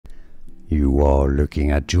You are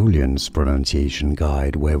looking at Julian's pronunciation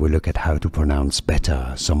guide, where we look at how to pronounce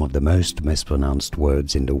better some of the most mispronounced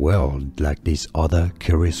words in the world, like this other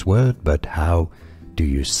curious word. But how do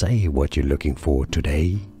you say what you're looking for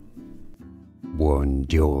today?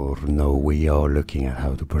 Buongiorno. We are looking at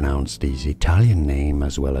how to pronounce this Italian name,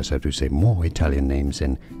 as well as how to say more Italian names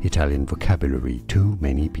and Italian vocabulary too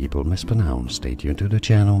many people mispronounce. Stay tuned to the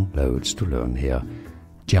channel, loads to learn here.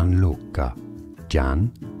 Gianluca.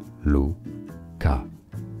 Gianluca.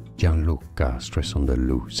 Gianluca, stress on the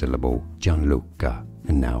lu syllable. Gianluca.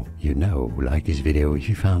 And now you know. Like this video if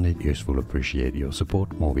you found it useful. Appreciate your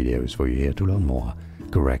support. More videos for you here to learn more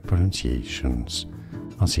correct pronunciations.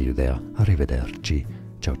 I'll see you there. Arrivederci.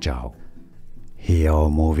 Ciao ciao. Here are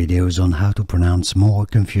more videos on how to pronounce more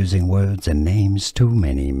confusing words and names too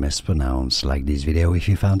many mispronounced. Like this video if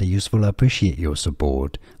you found it useful. I appreciate your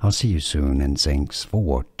support. I'll see you soon and thanks for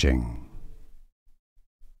watching.